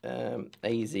get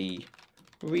AZ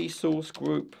resource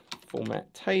group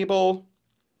format table.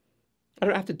 I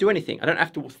don't have to do anything. I don't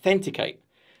have to authenticate.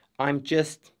 I'm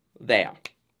just there.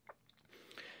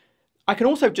 I can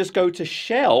also just go to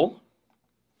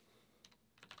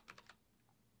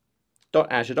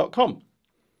shell.azure.com.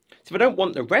 So if I don't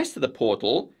want the rest of the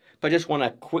portal, if I just want to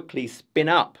quickly spin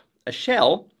up a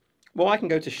shell, well, I can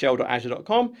go to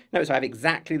shell.azure.com. Notice I have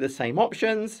exactly the same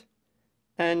options,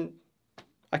 and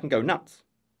I can go nuts.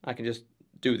 I can just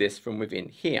do this from within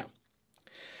here.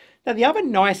 Now, the other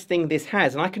nice thing this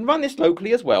has, and I can run this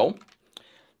locally as well,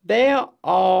 there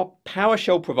are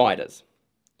PowerShell providers.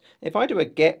 If I do a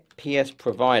get PS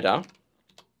provider,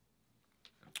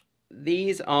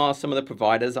 these are some of the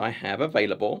providers I have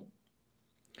available.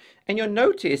 And you'll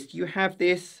notice you have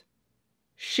this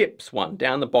ships one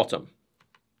down the bottom.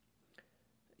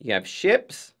 You have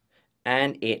ships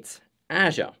and it's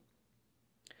Azure.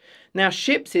 Now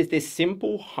ships is this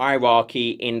simple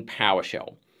hierarchy in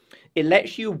PowerShell. It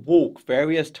lets you walk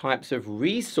various types of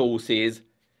resources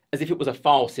as if it was a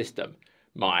file system.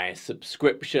 My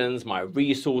subscriptions, my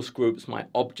resource groups, my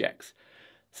objects.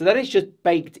 So that is just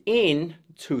baked in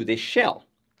to this shell.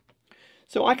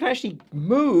 So I can actually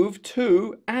move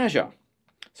to Azure.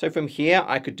 So from here,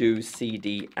 I could do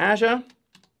CD Azure.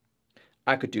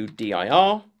 I could do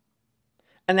dir.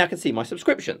 And now I can see my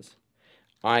subscriptions.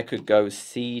 I could go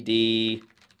CD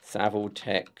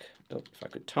Saviltech, if I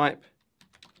could type,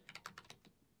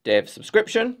 dev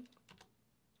subscription.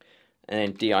 And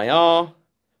then dir.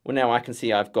 Well, now I can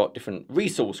see I've got different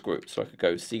resource groups. So I could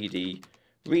go CD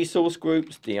resource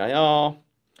groups, dir.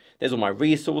 There's all my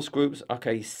resource groups.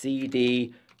 Okay,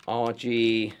 CD,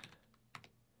 RG,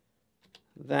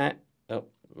 that. Oh,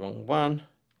 wrong one.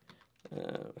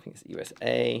 I think it's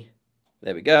USA.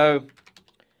 There we go.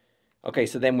 Okay,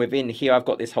 so then within here, I've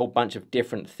got this whole bunch of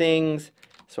different things.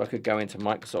 So I could go into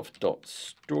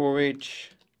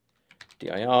Microsoft.storage,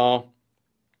 dir.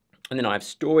 And then I have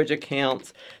storage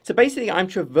accounts. So basically, I'm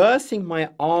traversing my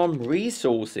ARM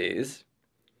resources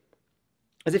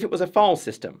as if it was a file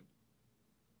system.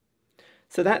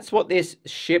 So that's what this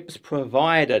ships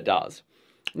provider does.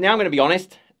 Now I'm going to be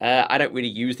honest, I don't really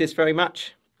use this very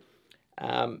much.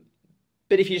 But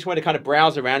if you just want to kind of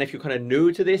browse around, if you're kind of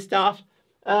new to this stuff,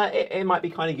 it might be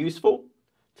kind of useful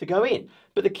to go in.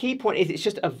 But the key point is it's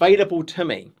just available to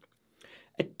me.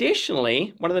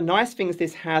 Additionally, one of the nice things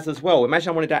this has as well, imagine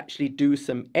I wanted to actually do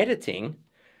some editing,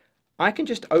 I can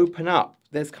just open up,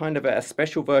 there's kind of a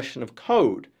special version of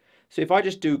code. So if I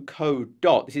just do code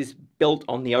dot, this is built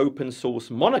on the open source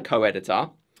Monaco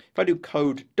editor. If I do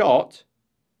code dot,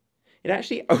 it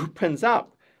actually opens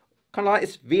up kind of like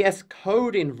this VS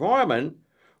Code environment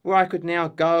where I could now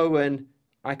go and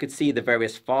I could see the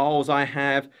various files I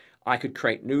have. I could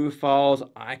create new files.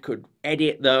 I could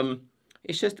edit them.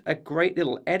 It's just a great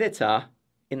little editor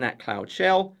in that Cloud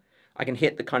Shell. I can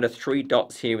hit the kind of 3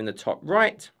 dots here in the top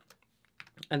right,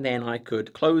 and then I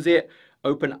could close it,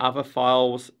 open other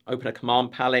files, open a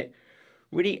command palette,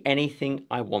 really anything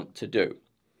I want to do.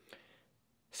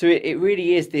 So it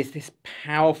really is this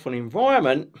powerful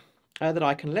environment that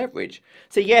I can leverage.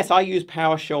 So yes, I use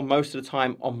PowerShell most of the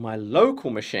time on my local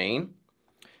machine,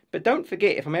 but don't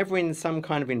forget, if I'm ever in some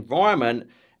kind of environment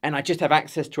and I just have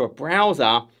access to a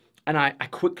browser and I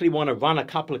quickly want to run a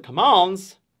couple of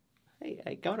commands,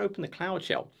 hey, go and open the Cloud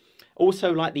Shell.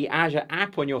 Also, like the Azure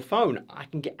app on your phone, I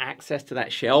can get access to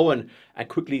that shell and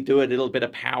quickly do a little bit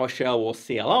of PowerShell or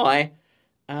CLI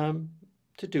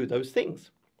to do those things.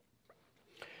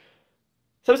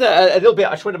 So it's a little bit,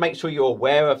 I just want to make sure you're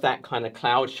aware of that kind of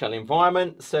Cloud Shell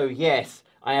environment. So yes,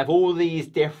 I have all these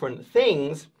different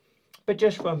things, but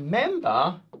just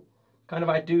remember, kind of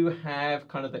I do have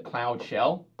kind of the Cloud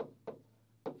Shell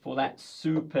for that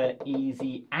super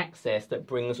easy access that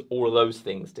brings all of those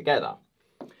things together.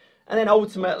 And then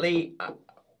ultimately,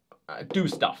 do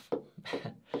stuff.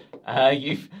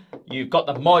 You've got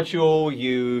the module,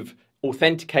 you've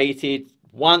authenticated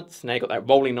once, now you've got that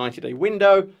rolling 90-day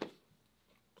window.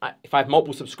 If I have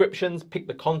multiple subscriptions, pick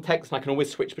the context and I can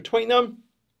always switch between them.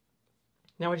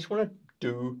 Now I just want to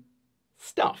do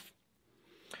stuff.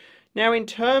 Now in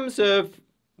terms of,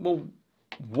 well,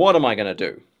 what am I going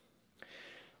to do?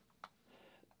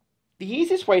 The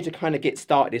easiest way to kind of get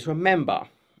started is remember,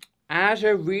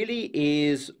 Azure really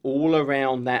is all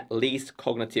around that least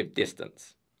cognitive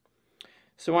distance.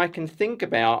 So I can think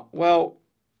about, well,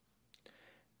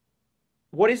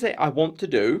 what is it I want to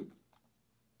do?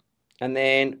 And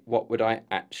then what would I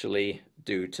actually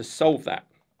do to solve that?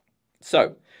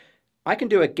 So I can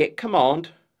do a get command,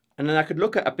 and then I could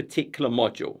look at a particular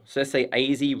module. So let's say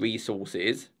AZ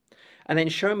resources, and then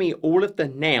show me all of the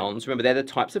nouns. Remember, they're the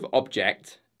types of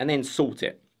object, and then sort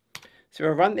it. So if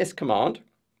I run this command,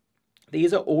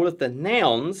 these are all of the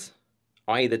nouns,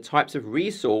 i.e. the types of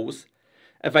resource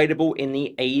available in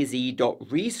the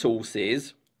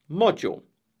az.resources module.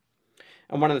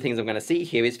 And one of the things I'm going to see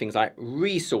here is things like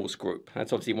resource group.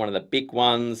 That's obviously one of the big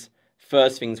ones,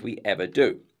 first things we ever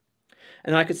do.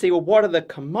 And I could see, well, what are the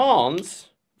commands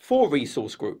for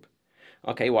resource group?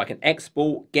 Okay, well, I can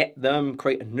export, get them,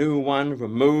 create a new one,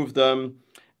 remove them,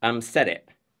 set it.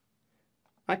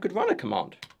 I could run a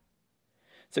command.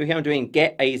 So here I'm doing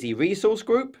get AZ resource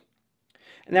group.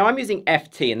 Now I'm using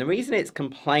FT, and the reason it's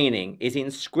complaining is in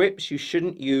scripts you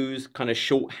shouldn't use kind of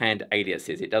shorthand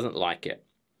aliases. It doesn't like it.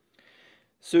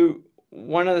 So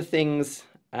one of the things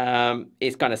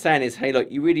it's kind of saying is, hey,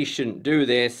 look, you really shouldn't do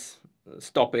this.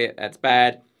 Stop it. That's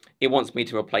bad. It wants me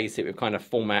to replace it with kind of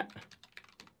format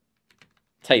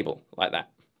table like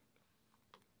that.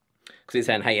 Because it's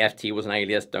saying, hey, FT was an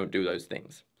alias. Don't do those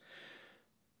things.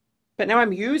 But now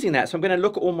I'm using that. So I'm going to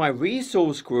look at all my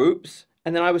resource groups.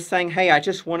 And then I was saying, hey, I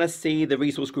just want to see the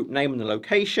resource group name and the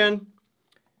location.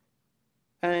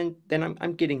 And then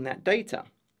I'm getting that data.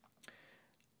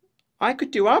 I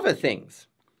could do other things.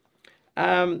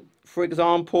 For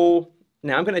example,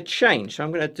 now I'm going to change. So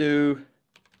I'm going to do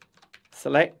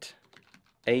select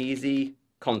AZ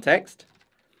context.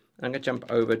 I'm going to jump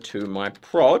over to my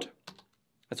prod.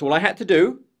 That's all I had to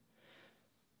do.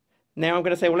 Now I'm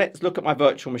going to say, well, let's look at my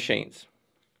virtual machines.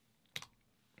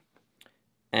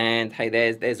 And hey,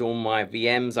 there's all my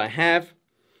VMs I have.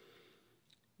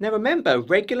 Now remember,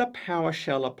 regular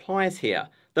PowerShell applies here.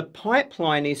 The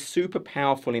pipeline is super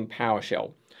powerful in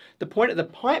PowerShell. The point of the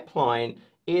pipeline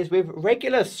is with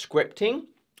regular scripting,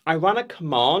 I run a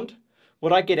command.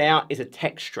 What I get out is a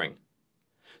text string.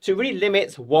 So it really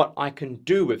limits what I can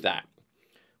do with that.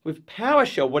 With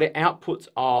PowerShell, what it outputs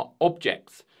are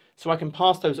objects. So I can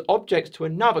pass those objects to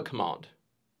another command.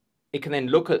 It can then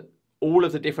look at all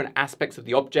of the different aspects of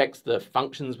the objects, the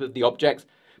functions with the objects,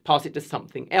 pass it to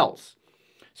something else.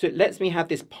 So it lets me have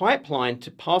this pipeline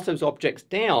to pass those objects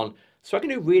down so I can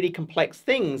do really complex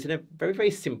things in a very,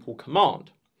 very simple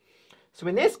command. So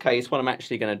in this case, what I'm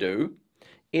actually going to do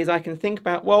is I can think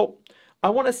about, well, I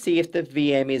want to see if the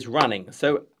VM is running.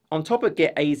 So on top of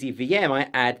get AZ VM, I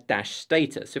add dash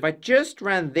status. So if I just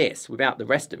ran this without the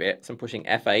rest of it, so I'm pushing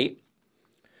F8,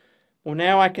 well,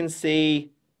 now I can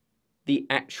see the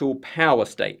actual power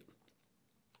state.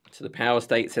 So the power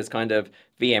state says kind of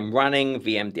VM running,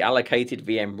 VM deallocated,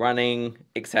 VM running,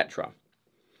 etc.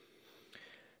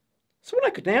 So what I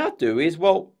could now do is,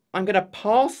 well, I'm going to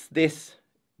pass this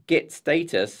get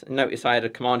status. And notice I had a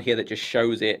command here that just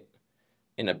shows it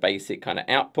in a basic kind of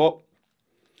output.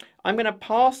 I'm going to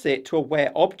pass it to a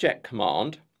where object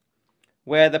command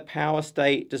where the power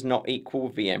state does not equal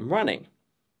VM running.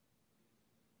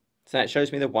 So that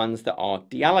shows me the ones that are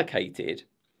deallocated.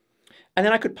 And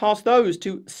then I could pass those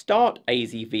to start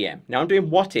AZ VM. Now I'm doing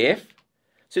what if,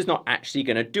 so it's not actually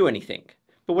going to do anything.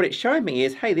 But what it's showing me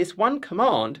is, hey, this one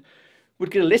command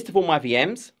would get a list of all my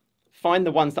VMs, find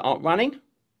the ones that aren't running,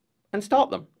 and start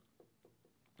them.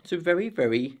 So very,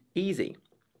 very easy.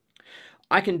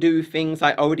 I can do things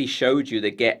I already showed you,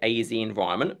 the get AZ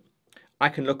environment. I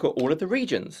can look at all of the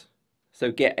regions.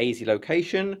 So get AZ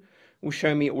location will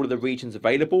show me all of the regions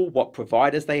available, what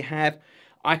providers they have.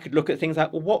 I could look at things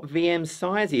like, well, what VM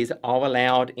sizes are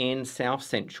allowed in South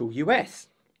Central US?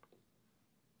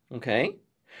 Okay.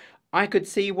 I could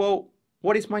see, well,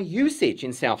 what is my usage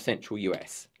in South Central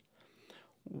US?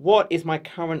 What is my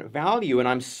current value? And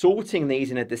I'm sorting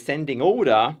these in a descending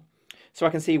order. So I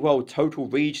can see, well, total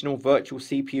regional virtual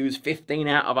CPUs, 15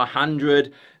 out of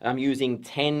 100. I'm using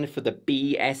 10 for the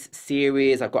BS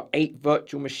series. I've got 8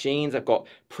 virtual machines. I've got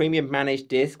premium managed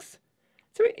disks.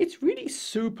 So it's really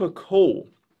super cool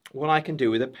what I can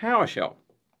do with a PowerShell.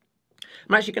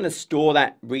 I'm actually going to store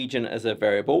that region as a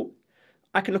variable.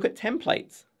 I can look at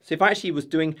templates. So if I actually was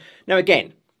doing, now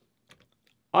again,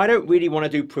 I don't really want to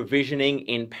do provisioning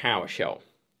in PowerShell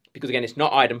because again, it's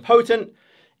not idempotent,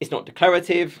 it's not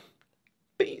declarative.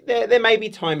 But there may be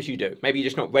times you do. Maybe you're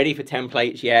just not ready for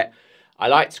templates yet. I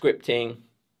like scripting.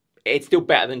 It's still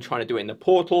better than trying to do it in the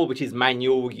portal, which is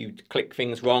manual. You click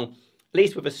things wrong. At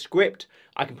least with a script,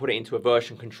 I can put it into a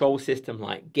version control system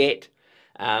like Git.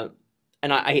 And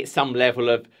I hit some level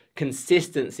of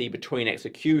consistency between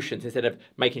executions instead of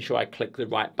making sure I click the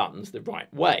right buttons the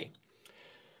right way.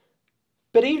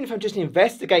 But even if I'm just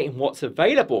investigating what's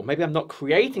available, maybe I'm not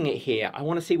creating it here. I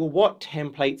want to see, well, what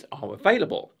templates are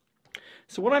available.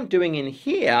 So what I'm doing in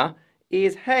here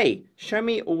is, hey, show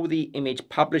me all the image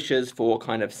publishers for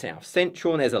kind of South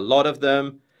Central, and there's a lot of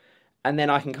them. And then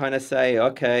I can kind of say,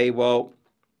 okay, well,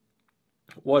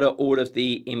 what are all of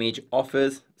the image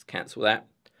offers? Let's cancel that.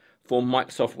 For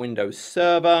Microsoft Windows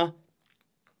Server.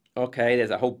 Okay,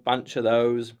 there's a whole bunch of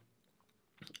those.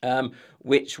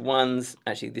 Which ones,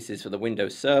 actually this is for the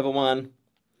Windows Server one.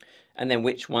 And then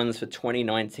which ones for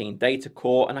 2019 Data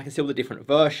Core. And I can see all the different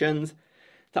versions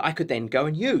that I could then go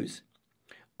and use.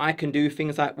 I can do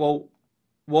things like, well,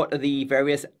 what are the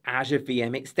various Azure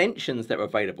VM extensions that are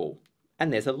available?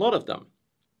 And there's a lot of them.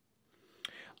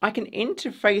 I can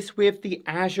interface with the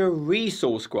Azure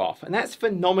Resource Graph, and that's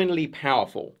phenomenally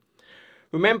powerful.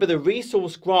 Remember, the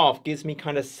resource graph gives me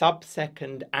kind of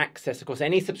sub-second access across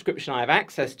any subscription I have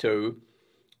access to,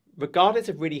 regardless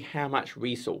of really how much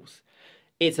resource.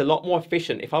 It's a lot more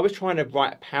efficient. If I was trying to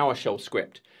write a PowerShell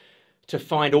script to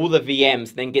find all the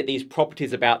VMs, then get these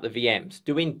properties about the VMs,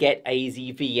 doing get AZ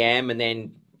VM and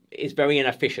then is very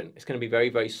inefficient. It's going to be very,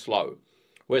 very slow.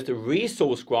 Whereas the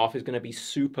resource graph is going to be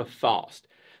super fast.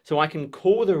 So I can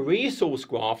call the resource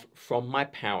graph from my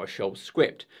PowerShell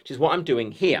script, which is what I'm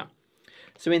doing here.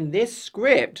 So in this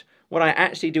script, what I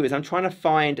actually do is I'm trying to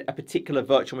find a particular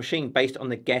virtual machine based on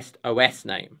the guest OS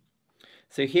name.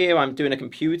 So here I'm doing a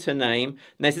computer name,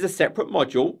 and this is a separate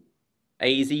module,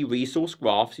 AZ Resource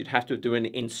Graph. So you'd have to do an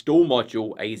install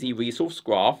module, AZ Resource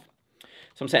Graph.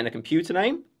 So I'm setting a computer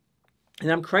name,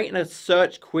 and I'm creating a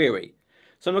search query.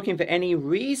 So I'm looking for any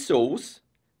resource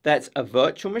that's a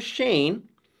virtual machine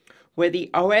where the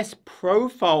OS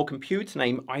profile computer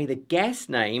name, either guest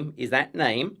name is that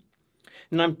name,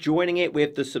 and I'm joining it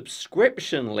with the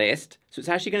subscription list. So it's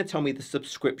actually going to tell me the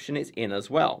subscription it's in as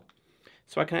well.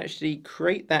 So I can actually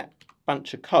create that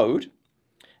bunch of code,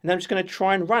 and then I'm just going to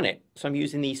try and run it. So I'm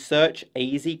using the search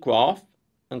AZ graph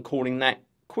and calling that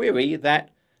query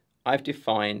that I've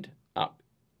defined up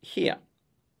here.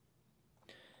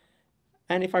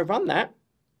 And if I run that,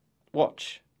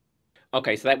 watch.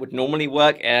 Okay, so that would normally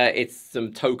work. It's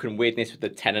some token weirdness with the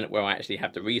tenant where I actually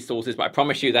have the resources, but I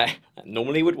promise you that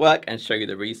normally would work and show you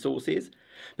the resources.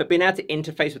 But being able to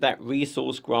interface with that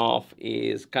resource graph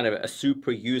is kind of a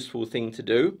super useful thing to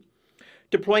do.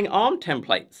 Deploying ARM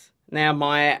templates. Now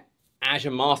my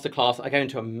Azure Masterclass, I go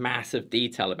into a massive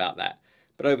detail about that.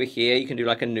 But over here, you can do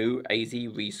like a new AZ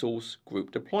resource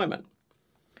group deployment.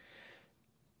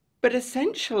 But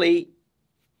essentially,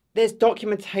 there's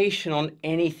documentation on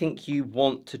anything you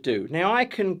want to do. Now I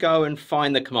can go and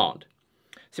find the command.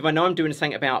 So if I know I'm doing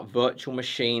something about virtual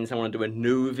machines, I want to do a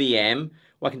new VM,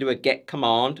 well, I can do a get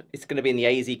command. It's going to be in the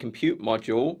AZ compute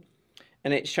module,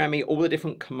 and it's showing me all the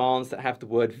different commands that have the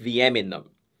word VM in them.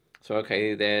 So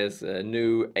okay, there's a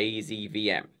new AZ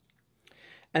VM.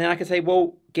 And then I can say,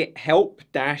 well, get help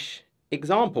dash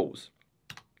examples.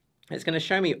 It's going to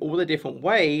show me all the different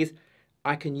ways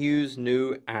I can use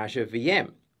new Azure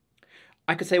VM.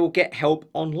 I could say, well, get help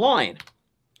online.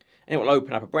 And it will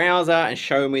open up a browser and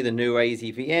show me the new AZ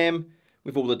VM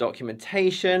with all the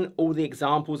documentation, all the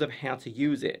examples of how to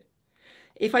use it.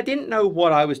 If I didn't know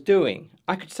what I was doing,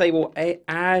 I could say, well,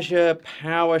 Azure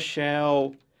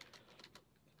PowerShell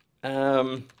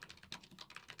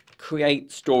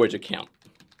create storage account.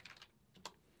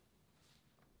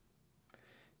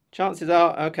 Chances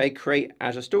are, okay, create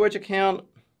Azure storage account,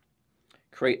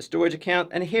 create a storage account,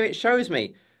 and here it shows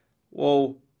me,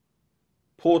 well,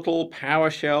 portal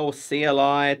PowerShell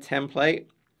CLI template,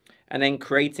 and then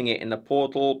creating it in the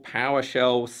portal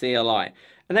PowerShell CLI.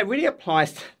 And that really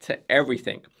applies to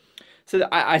everything. So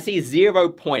I see 0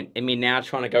 point in me now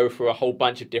trying to go through a whole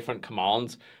bunch of different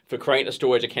commands for creating a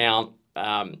storage account.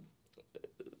 The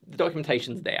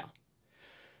documentation's there.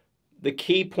 The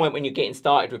key point when you're getting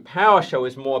started with PowerShell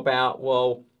is more about,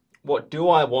 well, what do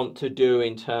I want to do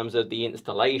in terms of the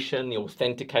installation, the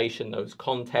authentication, those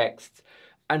contexts,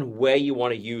 and where you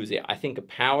want to use it. I think a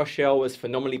PowerShell is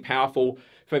phenomenally powerful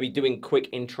for maybe doing quick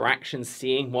interactions,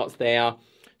 seeing what's there,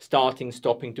 starting,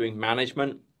 stopping, doing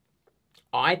management.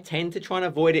 I tend to try and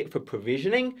avoid it for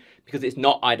provisioning because it's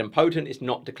not idempotent, it's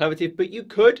not declarative, but you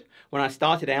could. When I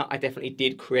started out, I definitely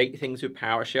did create things with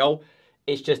PowerShell.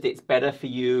 It's just, it's better for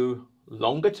you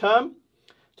longer term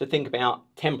to think about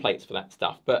templates for that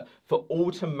stuff. But for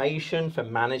automation, for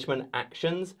management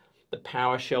actions, the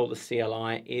PowerShell, the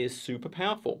CLI is super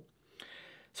powerful.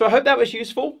 So I hope that was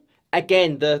useful.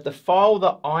 Again, the file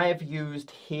that I've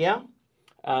used here,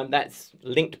 that's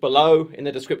linked below in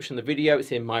the description of the video.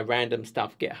 It's in my random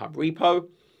stuff GitHub repo.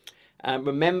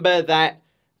 Remember that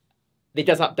it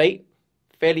does update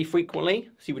fairly frequently.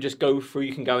 So you would just go through,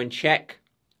 you can go and check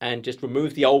and just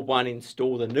remove the old one,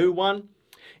 install the new one.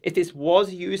 If this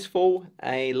was useful,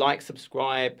 a like,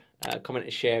 subscribe, comment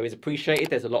and share is appreciated.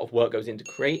 There's a lot of work goes into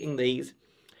creating these.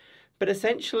 But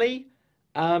essentially,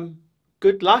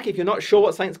 good luck. If you're not sure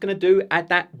what something's going to do, add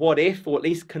that what if, or at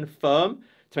least confirm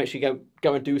to make sure you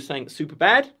go and do something super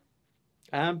bad.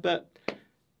 But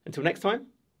until next time,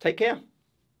 take care.